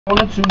On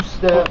a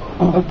two-step,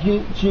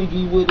 get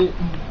jiggy with it.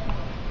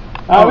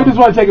 We just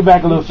want to take it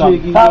back a little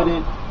something. Get jiggy with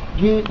it.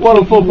 Get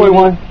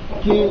 104.1.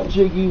 Get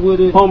jiggy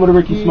with it. Home of the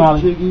Ricky Smiley.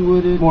 Jiggy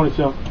with it. Morning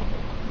show.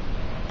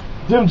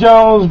 Jim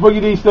Jones,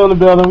 Boogie D still in the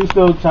building. We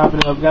still chopping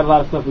it up. We got a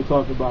lot of stuff we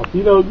talked about.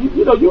 You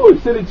were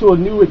sent to a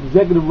new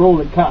executive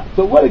role at Cox.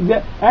 So what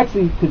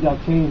actually, because y'all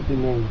changed the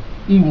name.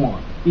 E1.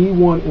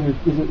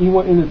 Is it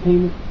E1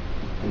 Entertainment?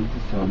 They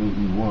just tell me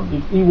E1.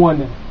 It's E1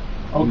 now.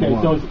 Okay,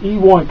 E1. so it's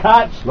E1.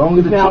 Koch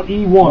is now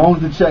E1. As long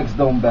as the checks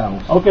don't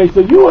bounce. Okay, so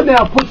you are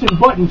now pushing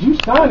buttons. You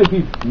signing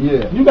people.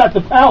 Yeah. You got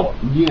the power.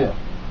 Yeah.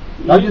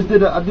 I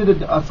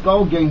did a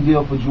Skull Gang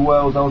deal for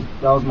Jewels.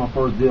 That was my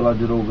first deal I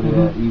did over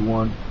there at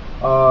E1.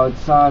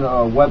 Signed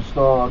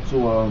Webstar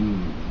to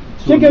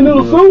Chicken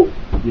Noodle Soup.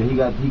 Yeah, he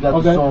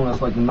got the song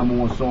that's like the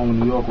 #1 song in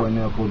New York right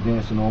now called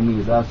 "Dancing on Me."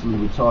 It's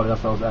absolutely retarded.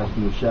 That's why I was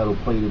asking if Shadow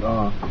played it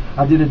on.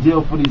 I did a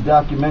deal for these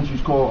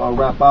documentaries called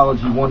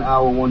Rapology, 1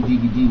 hour, 1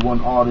 DVD,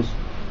 1 artist.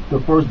 The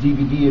first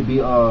DVD would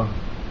be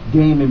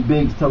Game and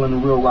Biggs telling the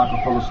real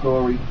Rockefeller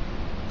story.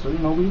 So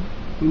we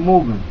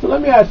moving. So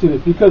let me ask you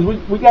this, because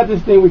we got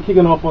this thing we're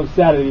kicking off on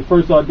Saturday,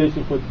 first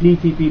audition for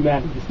DTP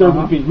Magic,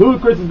 Disturbing Peace.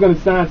 Ludacris is going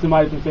to sign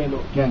somebody from St.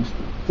 Louis. Gangster.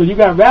 So you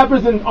got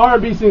rappers and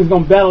R&B singers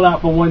going to battle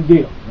out for one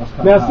deal.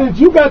 Now, since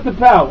you got the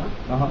power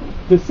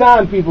to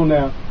sign people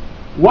now,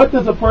 what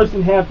does a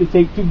person have to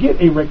take to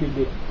get a record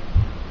deal?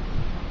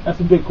 That's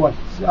a big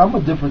question. See, I'm a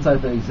different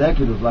type of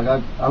executive. Like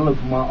I look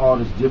for my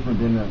artists different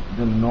than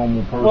the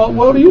normal person. Well,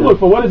 what do you look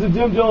for? What does a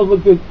Jim Jones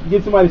look to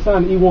get somebody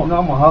signed to E1?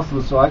 I'm a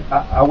hustler, so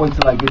I wait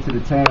till I get to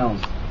the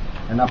towns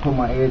and I put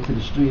my ear to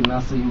the street and I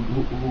see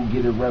who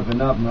get it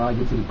revving up. And when I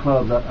get to the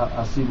clubs,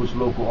 I see which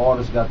local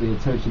artists got their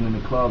attention in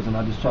the clubs, and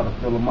I just try to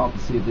fill them out to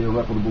see if they're a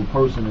reputable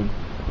person. And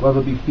whether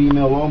it be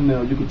female or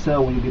male, you can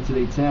tell when you get to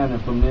their town,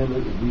 and from there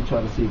we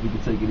try to see if we can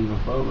take it even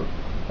further.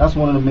 That's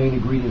one of the main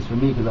ingredients for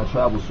me because I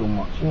travel so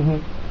much. You know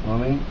what I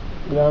mean?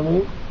 You know what I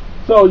mean?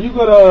 So you're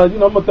gonna, I'm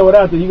gonna throw it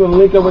out there. You're gonna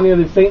link up with any of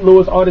the St.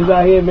 Louis artists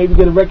out here, maybe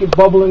get a record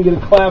bubbling, get a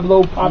collab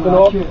load popping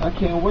off. I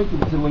can't wait to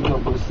link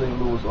up with the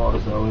St. Louis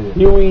artists out here.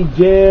 Huey,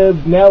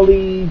 Jeb,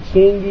 Nelly,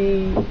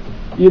 Chingy,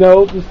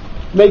 just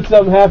make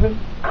something happen.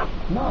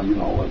 No,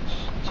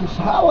 just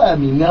holler at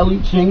me, Nelly,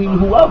 Chingy,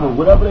 whoever,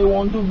 whatever they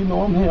want to do.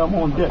 I'm here, I'm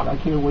on deck. I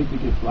can't wait to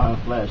get flying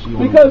flashy.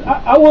 Because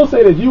I will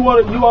say this, you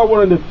are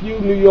one of the few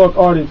New York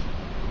artists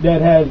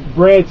that has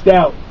branched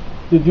out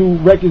to do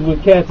records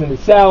with cats in the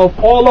South,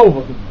 all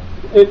over.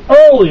 And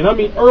early,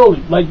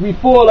 like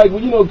before, like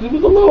cause there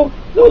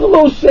was a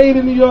little shade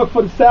in New York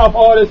for the South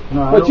artists,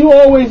 but you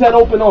always had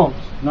open arms.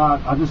 No,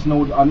 I just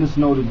know that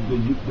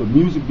the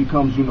music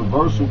becomes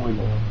universal when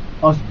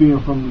us being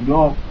from New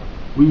York,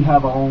 we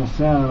have our own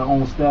sound and our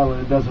own style,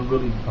 and it doesn't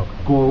really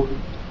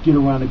get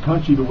around the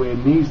country the way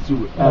it needs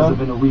to as in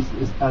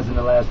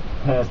the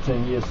past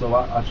 10 years. So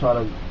I try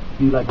to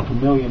be like a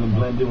chameleon and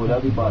blend in with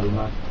everybody, and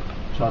I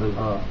try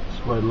to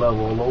spread love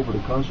all over the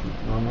country. You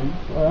know what I mean?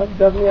 Well, that's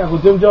definitely it. Well,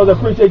 Jim Jones, I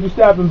appreciate you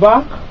stopping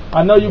by.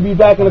 I know you'll be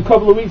back in a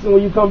couple of weeks, and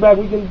when you come back,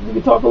 we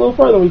can talk a little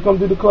further when we come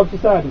do the Club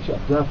Society show.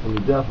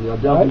 Definitely. I'll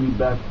definitely be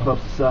back for Club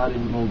Society.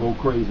 We're going to go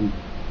crazy.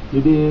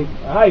 You dig?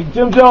 All right,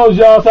 Jim Jones,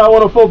 y'all. Side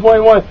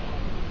 104.1.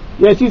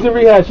 Yeah, she's in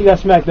rehab. She got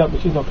smacked up, but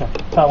she's okay.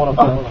 Side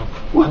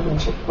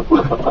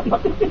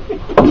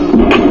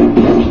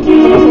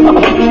 104.1.